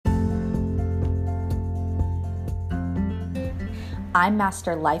I'm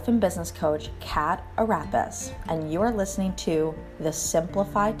Master Life and Business Coach Kat Arapis, and you are listening to the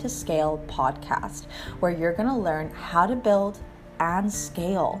Simplify to Scale podcast, where you're going to learn how to build and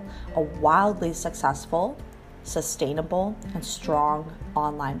scale a wildly successful, sustainable, and strong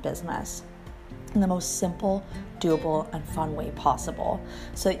online business in the most simple, doable, and fun way possible,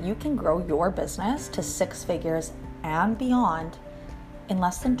 so that you can grow your business to six figures and beyond in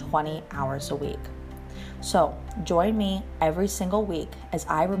less than 20 hours a week. So join me every single week as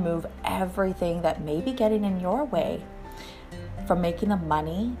I remove everything that may be getting in your way from making the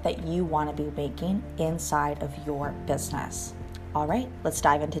money that you want to be making inside of your business. All right, let's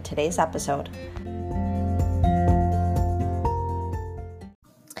dive into today's episode.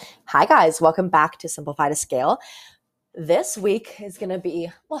 Hi guys, welcome back to Simplify to Scale. This week is going to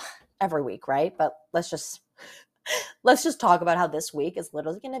be, well, every week, right? But let's just talk about how this week is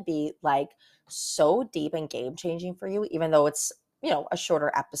literally going to be like so deep and game changing for you, even though it's, a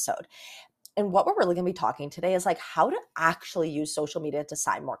shorter episode. And what we're really going to be talking today is like how to actually use social media to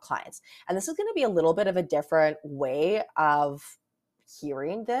sign more clients. And this is going to be a little bit of a different way of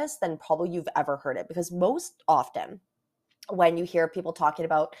hearing this than probably you've ever heard it, because most often when you hear people talking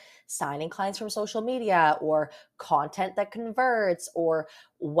about signing clients from social media or content that converts or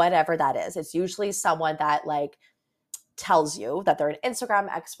whatever that is, it's usually someone that like tells you that they're an Instagram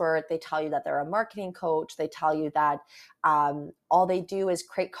expert. They tell you that they're a marketing coach. They tell you that all they do is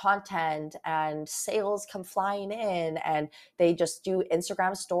create content and sales come flying in, and they just do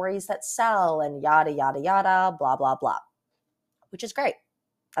Instagram stories that sell and yada, yada, yada, blah, blah, blah, which is great.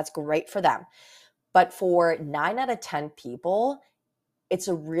 That's great for them. But for 9 out of 10 people, it's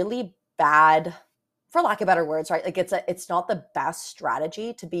a really bad, for lack of better words, right? Like it's not the best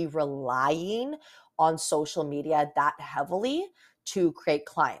strategy to be relying on social media that heavily to create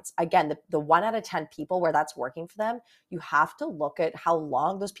clients. Again, the 1 out of 10 people where that's working for them, you have to look at how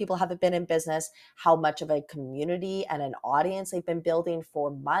long those people have been in business, how much of a community and an audience they've been building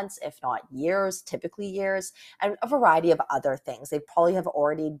for months, if not years, typically years, and a variety of other things. They probably have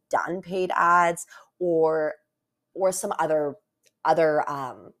already done paid ads or some other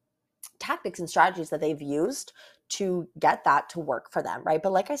tactics and strategies that they've used to get that to work for them, right?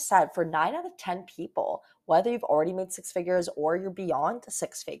 But like I said, for 9 out of 10 people, whether you've already made six figures or you're beyond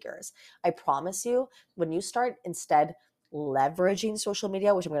six figures, I promise you, when you start instead leveraging social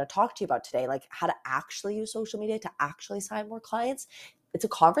media, which I'm going to talk to you about today, like how to actually use social media to actually sign more clients, it's a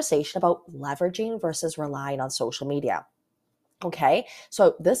conversation about leveraging versus relying on social media. Okay,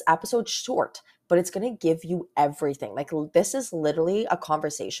 so this episode's short, but it's going to give you everything. Like this is literally a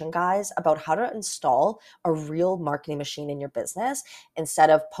conversation, guys, about how to install a real marketing machine in your business instead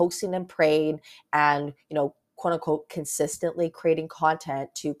of posting and praying and, quote unquote, consistently creating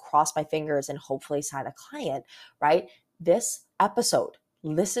content to cross my fingers and hopefully sign a client, right? This episode,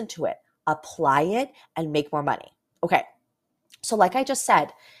 listen to it, apply it, and make more money. Okay, so like I just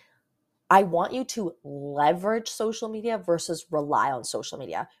said, I want you to leverage social media versus rely on social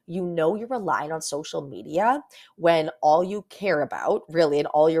media. You're relying on social media when all you care about, really, and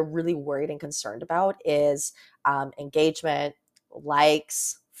all you're really worried and concerned about is engagement,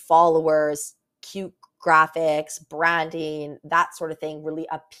 likes, followers, cute graphics, branding, that sort of thing, really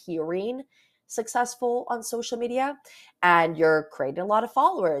appearing successful on social media. And you're creating a lot of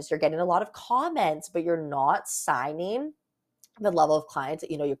followers, you're getting a lot of comments, but you're not signing the level of clients that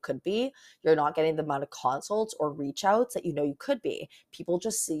you could be. You're not getting the amount of consults or reach outs that you could be. People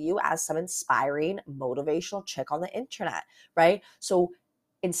just see you as some inspiring, motivational chick on the internet, right? So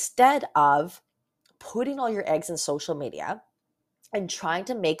instead of putting all your eggs in social media and trying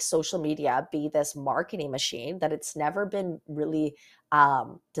to make social media be this marketing machine that it's never been really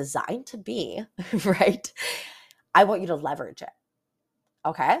designed to be, right? I want you to leverage it.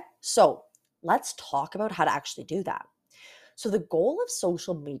 Okay, so let's talk about how to actually do that. So the goal of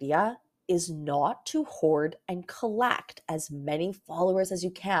social media is not to hoard and collect as many followers as you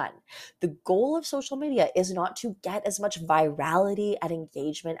can. The goal of social media is not to get as much virality and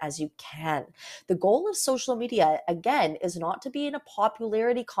engagement as you can. The goal of social media, again, is not to be in a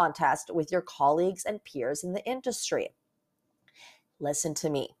popularity contest with your colleagues and peers in the industry. Listen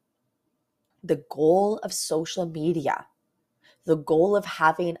to me. The goal of social media, the goal of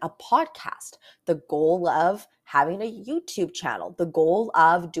having a podcast, the goal of having a YouTube channel, the goal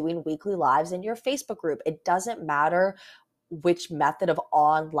of doing weekly lives in your Facebook group. It doesn't matter which method of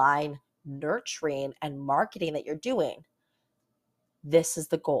online nurturing and marketing that you're doing. This is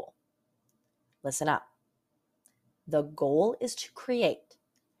the goal. Listen up. The goal is to create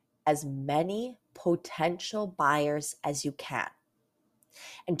as many potential buyers as you can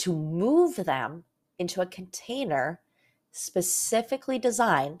and to move them into a container specifically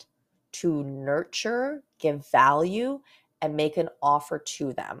designed to nurture, give value, and make an offer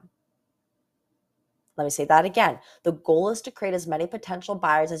to them. Let me say that again. The goal is to create as many potential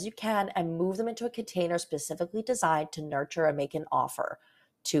buyers as you can and move them into a container specifically designed to nurture and make an offer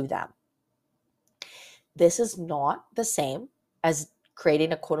to them. This is not the same as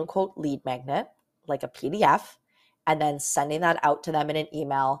creating a quote unquote lead magnet, like a PDF, and then sending that out to them in an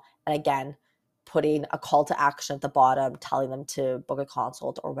email. And again, putting a call to action at the bottom, telling them to book a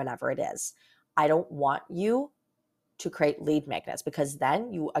consult or whatever it is. I don't want you to create lead magnets, because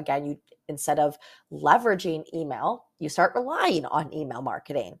then you instead of leveraging email, you start relying on email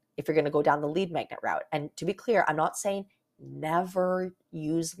marketing if you're going to go down the lead magnet route. And to be clear, I'm not saying never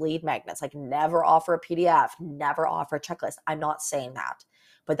use lead magnets, like never offer a PDF, never offer a checklist. I'm not saying that,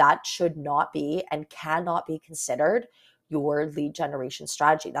 but that should not be and cannot be considered your lead generation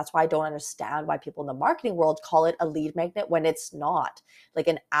strategy. That's why I don't understand why people in the marketing world call it a lead magnet when it's not. Like,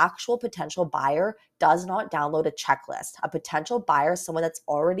 an actual potential buyer does not download a checklist. A potential buyer, someone that's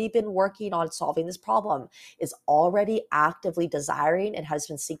already been working on solving this problem, is already actively desiring and has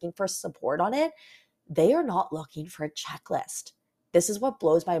been seeking for support on it. They are not looking for a checklist. This is what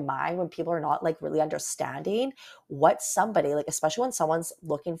blows my mind when people are not like really understanding what somebody, like especially when someone's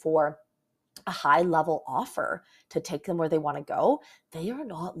looking for a high level offer to take them where they want to go, they are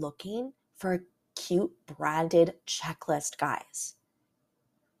not looking for a cute branded checklist, guys.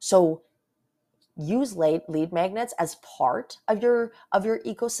 So use lead magnets as part of your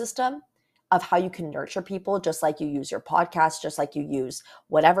ecosystem of how you can nurture people, just like you use your podcast, just like you use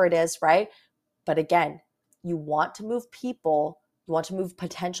whatever it is, right? But again, you want to move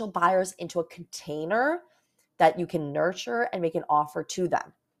potential buyers into a container that you can nurture and make an offer to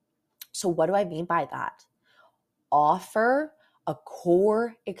them. So what do I mean by that? Offer a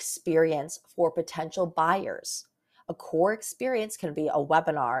core experience for potential buyers. A core experience can be a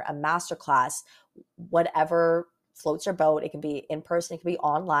webinar, a masterclass, whatever floats your boat. It can be in person, it can be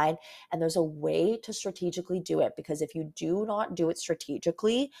online, and there's a way to strategically do it, because if you do not do it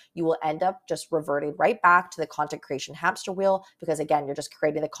strategically, you will end up just reverting right back to the content creation hamster wheel, because again, you're just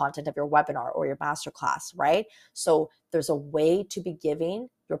creating the content of your webinar or your masterclass, right? So there's a way to be giving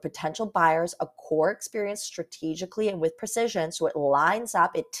your potential buyers a core experience strategically and with precision, so it lines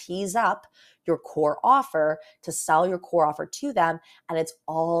up, it tees up your core offer to sell your core offer to them, and it's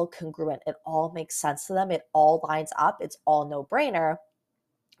all congruent. It all makes sense to them. It all lines up. It's all no-brainer,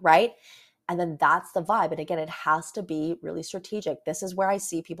 right? And then that's the vibe. And again, it has to be really strategic. This is where I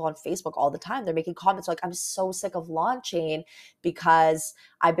see people on Facebook all the time. They're making comments like, I'm so sick of launching because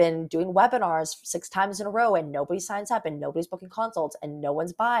I've been doing webinars 6 times in a row and nobody signs up and nobody's booking consults and no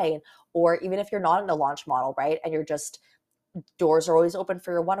one's buying. Or even if you're not in a launch model, right? And you're just, doors are always open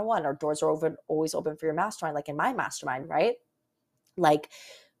for your one-on-one, or doors are always open for your mastermind, like in my mastermind, right? Like,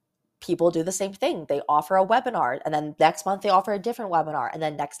 people do the same thing. They offer a webinar, and then next month they offer a different webinar, and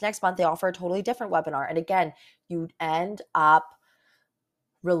then next month they offer a totally different webinar. And again, you end up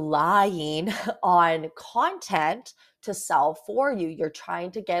relying on content to sell for you. You're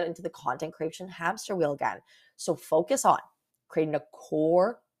trying to get into the content creation hamster wheel again. So focus on creating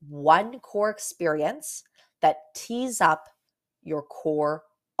one core experience that tees up your core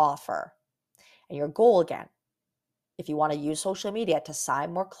offer. And your goal, again, if you want to use social media to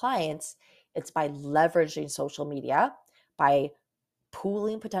sign more clients, it's by leveraging social media, by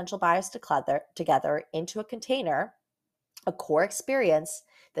pooling potential buyers together into a container, a core experience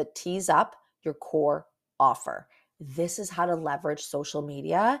that tees up your core offer. This is how to leverage social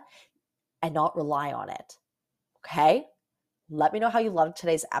media and not rely on it. Okay? Let me know how you loved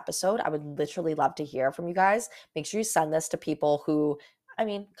today's episode. I would literally love to hear from you guys. Make sure you send this to people who, I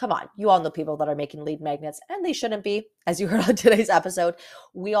mean, come on, you all know people that are making lead magnets, and they shouldn't be, as you heard on today's episode.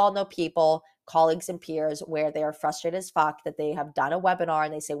 We all know people, colleagues and peers, where they are frustrated as fuck that they have done a webinar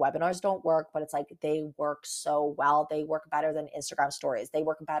and they say webinars don't work, but it's like they work so well. They work better than Instagram stories. They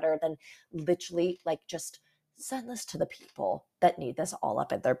work better than literally, like, just send this to the people that need this all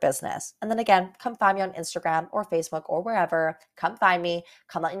up in their business. And then again, come find me on Instagram or Facebook or wherever. Come find me.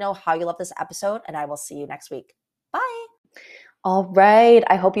 Come let me know how you love this episode, and I will see you next week. Bye. All right.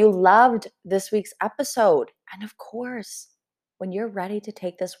 I hope you loved this week's episode. And of course, when you're ready to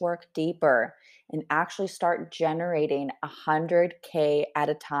take this work deeper and actually start generating 100K at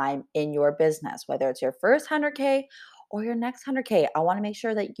a time in your business, whether it's your first 100K or your next 100K, I want to make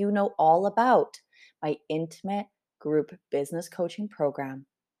sure that you know all about my intimate group business coaching program,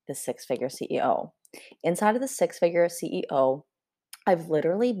 the Six Figure CEO. Inside of the Six Figure CEO, I've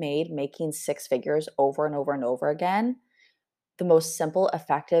literally made making 6 figures over and over and over again the most simple,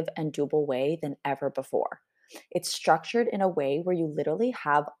 effective, and doable way than ever before. It's structured in a way where you literally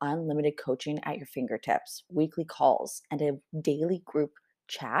have unlimited coaching at your fingertips, weekly calls, and a daily group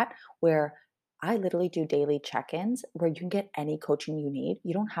chat where I literally do daily check ins where you can get any coaching you need.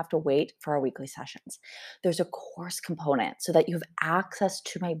 You don't have to wait for our weekly sessions. There's a course component so that you have access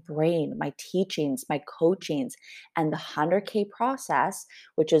to my brain, my teachings, my coachings, and the 100K process,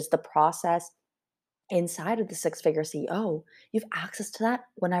 which is the process inside of the six figure CEO. You have access to that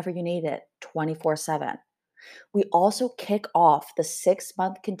whenever you need it, 24/7. We also kick off the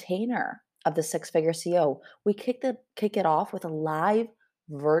 6-month container of the six figure CEO. We kick it off with a live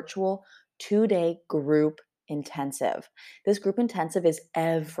virtual 2-day group intensive. This group intensive is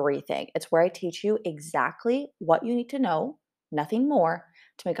everything. It's where I teach you exactly what you need to know, nothing more,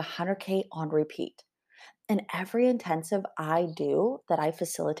 to make 100K on repeat. And every intensive I do that I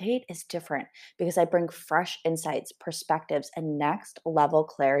facilitate is different because I bring fresh insights, perspectives, and next level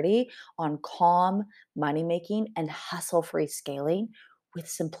clarity on calm money making and hustle free scaling with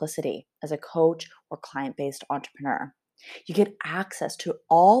simplicity as a coach or client based entrepreneur. You get access to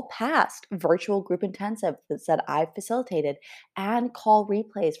all past virtual group intensives that I've facilitated and call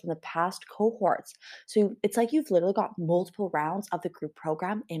replays from the past cohorts. So it's like you've literally got multiple rounds of the group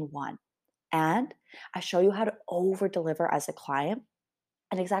program in one. And I show you how to over deliver as a client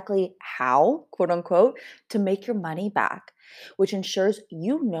and exactly how, quote unquote, to make your money back, which ensures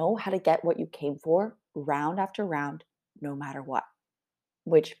you know how to get what you came for round after round, no matter what,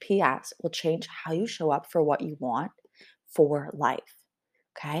 which PS will change how you show up for what you want for life.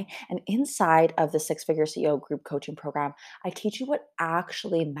 Okay. And inside of the Six Figure CEO group coaching program, I teach you what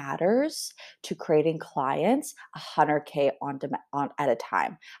actually matters to creating clients 100K at a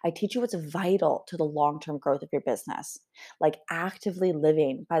time. I teach you what's vital to the long term growth of your business, like actively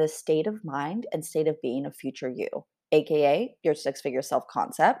living by the state of mind and state of being of future you. AKA your six figure self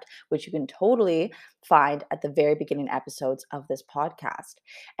concept, which you can totally find at the very beginning episodes of this podcast.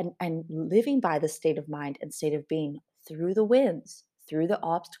 And living by the state of mind and state of being through the wins, through the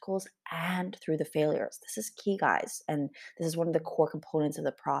obstacles, and through the failures. This is key, guys. And this is one of the core components of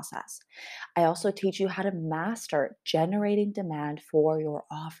the process. I also teach you how to master generating demand for your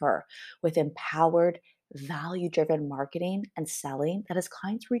offer with empowered, value driven marketing and selling that has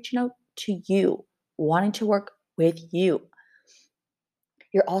clients reaching out to you, wanting to work with you.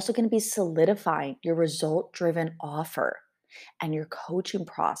 You're also going to be solidifying your result driven offer and your coaching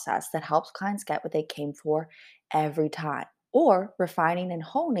process that helps clients get what they came for every time, or refining and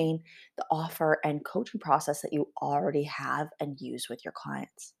honing the offer and coaching process that you already have and use with your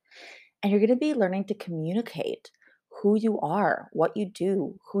clients. And you're going to be learning to communicate who you are, what you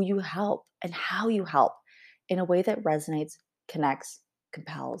do, who you help, and how you help in a way that resonates, connects,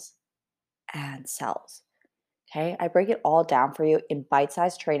 compels, and sells. Okay, I break it all down for you in bite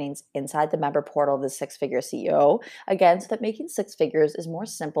sized trainings inside the member portal of the Six Figure CEO. Again, so that making six figures is more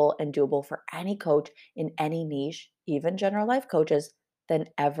simple and doable for any coach in any niche, even general life coaches, than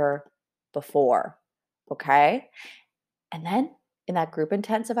ever before. Okay, and then in that group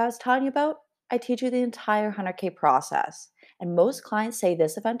intensive I was telling you about, I teach you the entire 100K process. And most clients say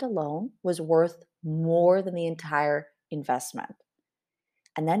this event alone was worth more than the entire investment.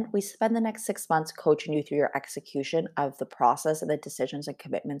 And then we spend the next 6 months coaching you through your execution of the process and the decisions and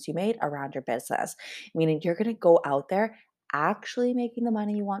commitments you made around your business, meaning you're going to go out there actually making the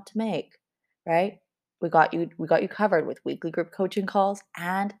money you want to make, right? We got you covered with weekly group coaching calls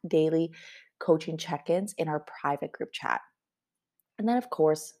and daily coaching check-ins in our private group chat. And then, of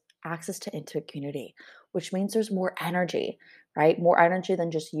course, access to intimate community, which means there's more energy, right? More energy than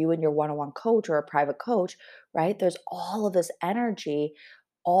just you and your one on one coach or a private coach, right? There's all of this energy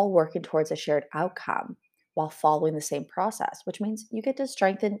all working towards a shared outcome while following the same process, which means you get to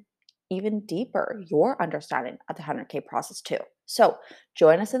strengthen even deeper your understanding of the 100K process too. So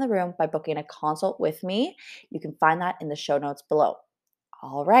join us in the room by booking a consult with me. You can find that in the show notes below.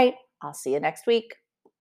 All right, I'll see you next week.